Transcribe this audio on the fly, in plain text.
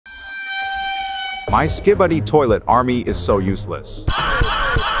My skibidi toilet army is so useless.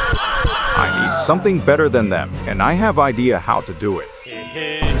 I need something better than them, and I have idea how to do it.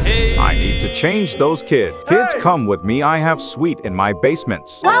 I need to change those kids. Kids, come with me. I have sweet in my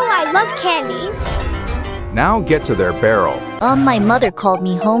basements. Wow, I love candy. Now get to their barrel. My mother called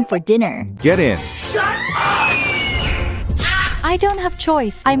me home for dinner. Get in. I don't have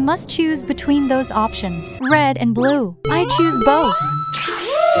choice. I must choose between those options. Red and blue. I choose both.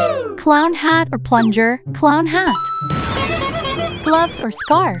 Clown hat or plunger? Clown hat. Gloves or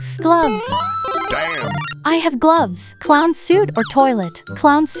scarf? Gloves. Damn. I have gloves. Clown suit or toilet?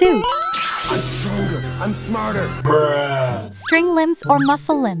 Clown suit. I'm stronger. I'm smarter. Bruh. String limbs or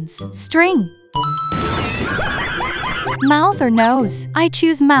muscle limbs? String. Mouth or nose? I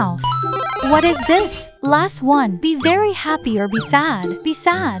choose mouth. What is this? Last one. Be very happy or be sad? Be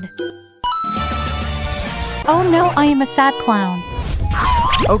sad. Oh no, I am a sad clown.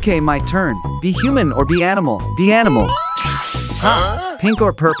 Okay, my turn. Be human or be animal? Be animal. Huh? Pink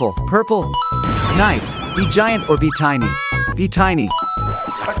or purple? Purple. Nice. Be giant or be tiny? Be tiny.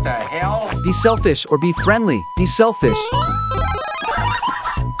 What the hell? Be selfish or be friendly? Be selfish.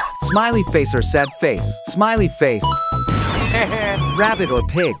 Smiley face or sad face? Smiley face. Rabbit or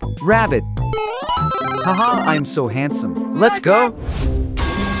pig? Rabbit. Haha, I am so handsome. Let's go.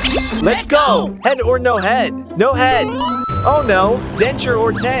 Let's go! Head or no head? No head. Oh no, denture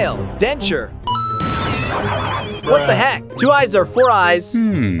or tail? Denture. What the heck? 2 eyes or 4 eyes?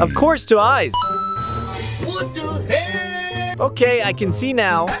 Of course 2 eyes. What the heck? Okay, I can see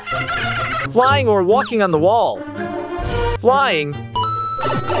now. Flying or walking on the wall? Flying.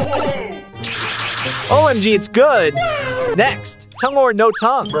 OMG, it's good. Next, tongue or no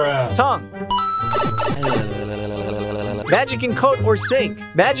tongue? Bruh. Tongue. Magic and coat or sink?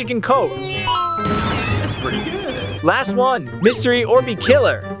 Magic and coat. That's pretty good. Last one, mystery or be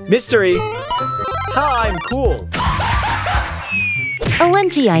killer? Mystery. Ha, I'm cool.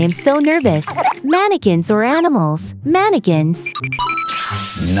 OMG, I am so nervous. Mannequins or animals? Mannequins.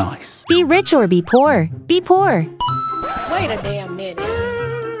 Nice. Be rich or be poor? Be poor. Wait a damn minute.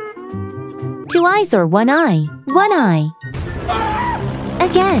 2 eyes or 1 eye? 1 eye.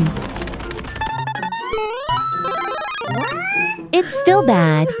 Again. It's still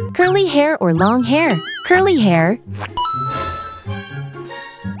bad. Curly hair or long hair? Curly hair.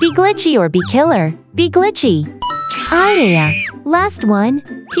 Be glitchy or be killer? Be glitchy. Ah, yeah. Last one.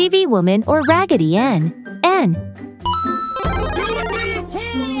 TV woman or Raggedy Ann? Ann.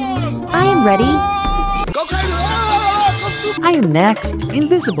 I am ready. I am next.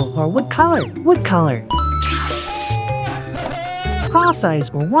 Invisible or what color? What color? Cross eyes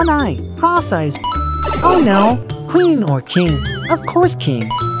or 1 eye? Cross eyes. Oh no. Queen or king? Of course king.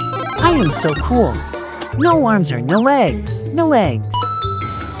 I am so cool. No arms or no legs. No legs.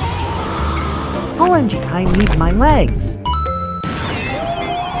 OMG, I need my legs.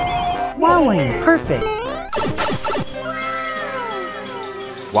 Wow, I am perfect.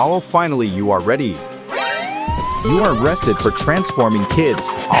 Wow, finally you are ready. You are arrested for transforming kids.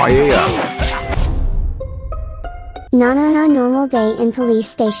 Oh yeah. No, normal day in police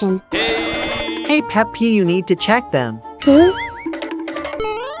station. Hey Peppe, you need to check them. Who?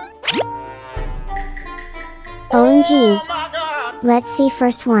 OMG. Let's see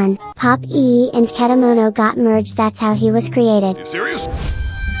first one. Pop E and Kedamono got merged, that's how he was created. You serious?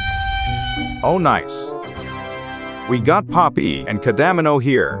 Oh nice. We got Poppy and Kadamino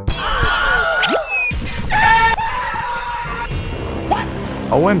here.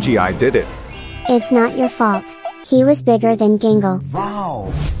 OMG, I did it. It's not your fault. He was bigger than Gingle.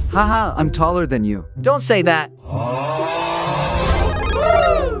 Wow. Haha, I'm taller than you. Don't say that.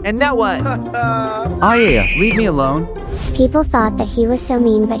 And now what? Ah, yeah, leave me alone. People thought that he was so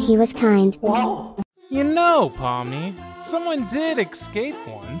mean, but he was kind. You know, Pomni, someone did escape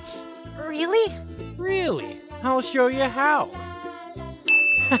once. Really? Really? I'll show you how.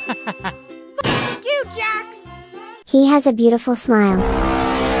 You jacks! He has a beautiful smile.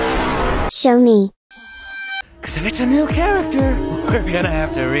 Show me. So it's a new character. We're gonna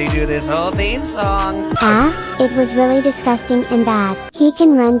have to redo this whole theme song. Ah, it was really disgusting and bad. He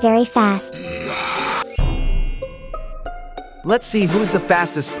can run very fast. Let's see who's the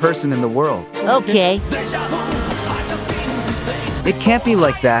fastest person in the world. Okay. It can't be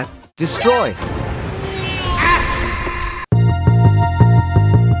like that. Destroy.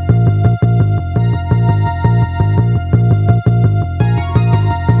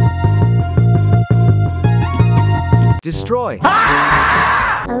 Destroy.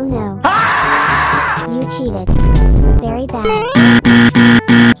 Oh no. You cheated. Very bad.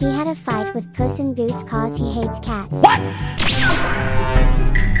 He had a fight with Puss in Boots cause he hates cats. What?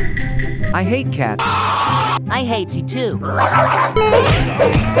 I hate cats. I hate you too.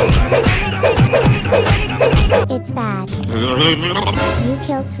 It's bad. You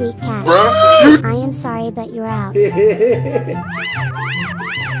killed Sweet Cat. I am sorry, but you're out.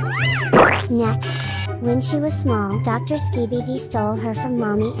 Next. When she was small, Dr. Skibidi stole her from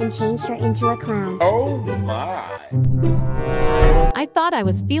Mommy and changed her into a clown. Oh my. I thought I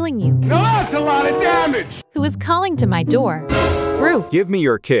was feeling you. No, that's a lot of damage! Who was calling to my door? Brooke. Give me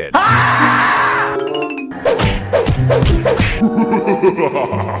your kid.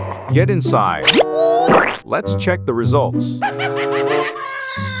 Get inside. Let's check the results.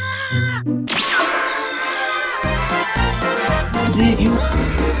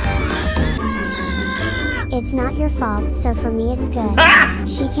 It's not your fault, so for me it's good.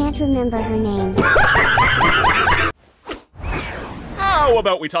 She can't remember her name. How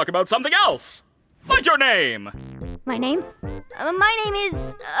about we talk about something else? Like your name! My name? My name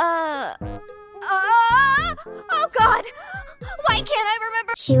is, oh God! Why can't I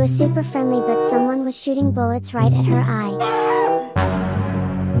remember? She was super friendly, but someone was shooting bullets right at her eye.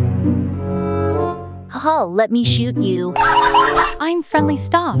 Oh, let me shoot you. I'm friendly,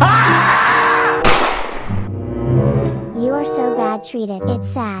 stop. You are so bad treated, it's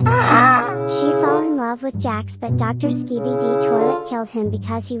sad. She fell in love with Jax, but Dr. Skibidi Toilet killed him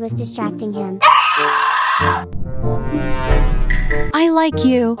because he was distracting him. I like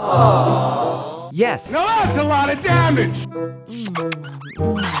you. Yes. No, that's a lot of damage!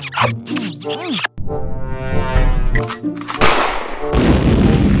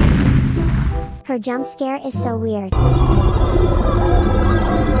 Her jump scare is so weird.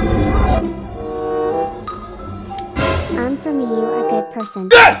 For me, you are a good person.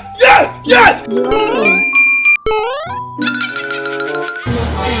 Yes! Yes! Yes! You are free.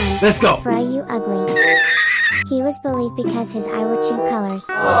 Next one. Let's go. Bruh, you ugly. He was bullied because his eye were 2 colors.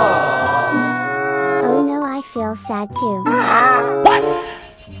 Oh no, I feel sad too. What?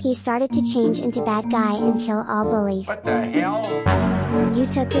 He started to change into bad guy and kill all bullies. What the hell? You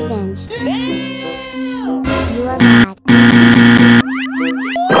took revenge. You are bad.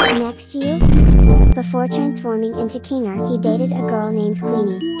 Next you. Before transforming into Kinger, he dated a girl named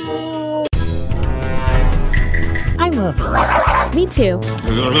Queenie. I love you. Me too.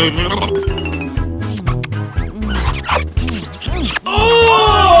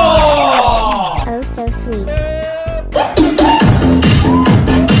 Oh, so sweet.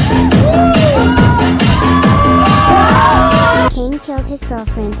 Kane killed his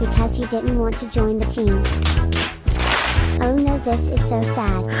girlfriend because he didn't want to join the team. Oh no, this is so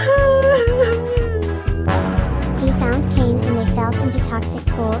sad. He found Kane and they fell into toxic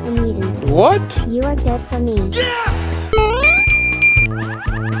pool and mutant. What? You are good for me. Yes!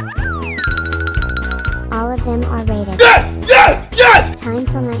 All of them are rated. Yes! Yes! Yes! Time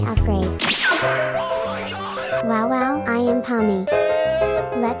for my upgrade. Wow wow, I am Pomni.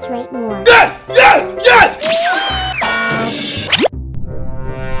 Let's rate more. Yes! Yes! Yes!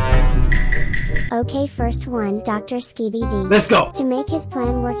 Okay, first one, Dr. Skibidi. Let's go. To make his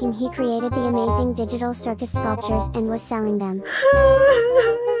plan working, he created the amazing digital circus sculptures and was selling them.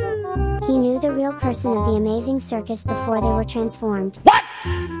 He knew the real person of the amazing circus before they were transformed. What?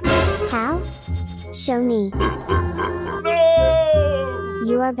 How? Show me. No!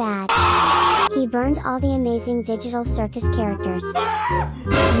 You are bad. He burned all the amazing digital circus characters.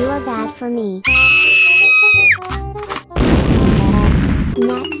 You are bad for me.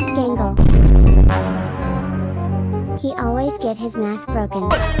 Next, Gangle. He always get his mask broken.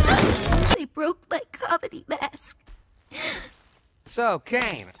 They broke my comedy mask. So,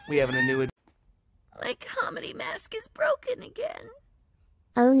 Kane, we having a new... My comedy mask is broken again.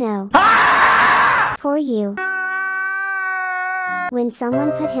 Oh no. Poor you. When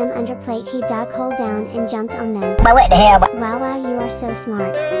someone put him under plate, he dug hole down and jumped on them. Wow wow, you are so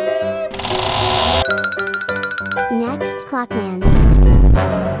smart. Next, Clockman.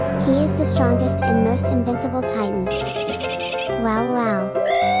 He is the strongest and most invincible Titan. Wow wow.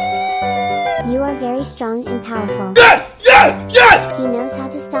 You are very strong and powerful. Yes! Yes! Yes! He knows how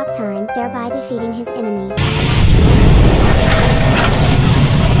to stop time, thereby defeating his enemies.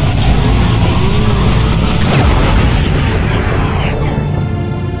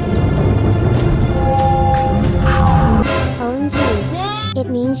 OMG. It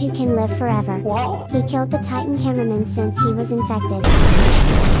means you can live forever. Wow. He killed the Titan cameraman since he was infected.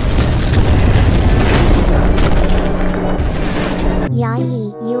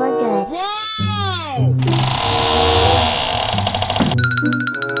 Yahi, you are good.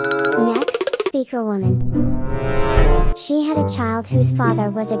 Next, Speaker Woman. She had a child whose father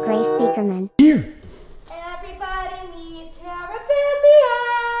was a gray speakerman. Everybody meet Terrapithia!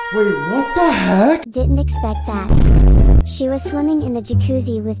 Wait, what the heck? Didn't expect that. She was swimming in the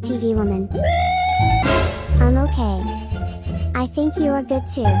jacuzzi with TV Woman. I'm okay. I think you are good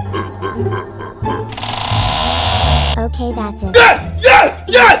too. Okay, that's it. Yes! Yes!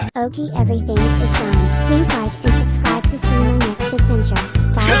 Yes! Okay, everything is done. Please like and subscribe to see my next adventure.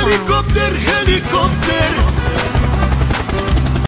 Bye bye. Helicopter, helicopter,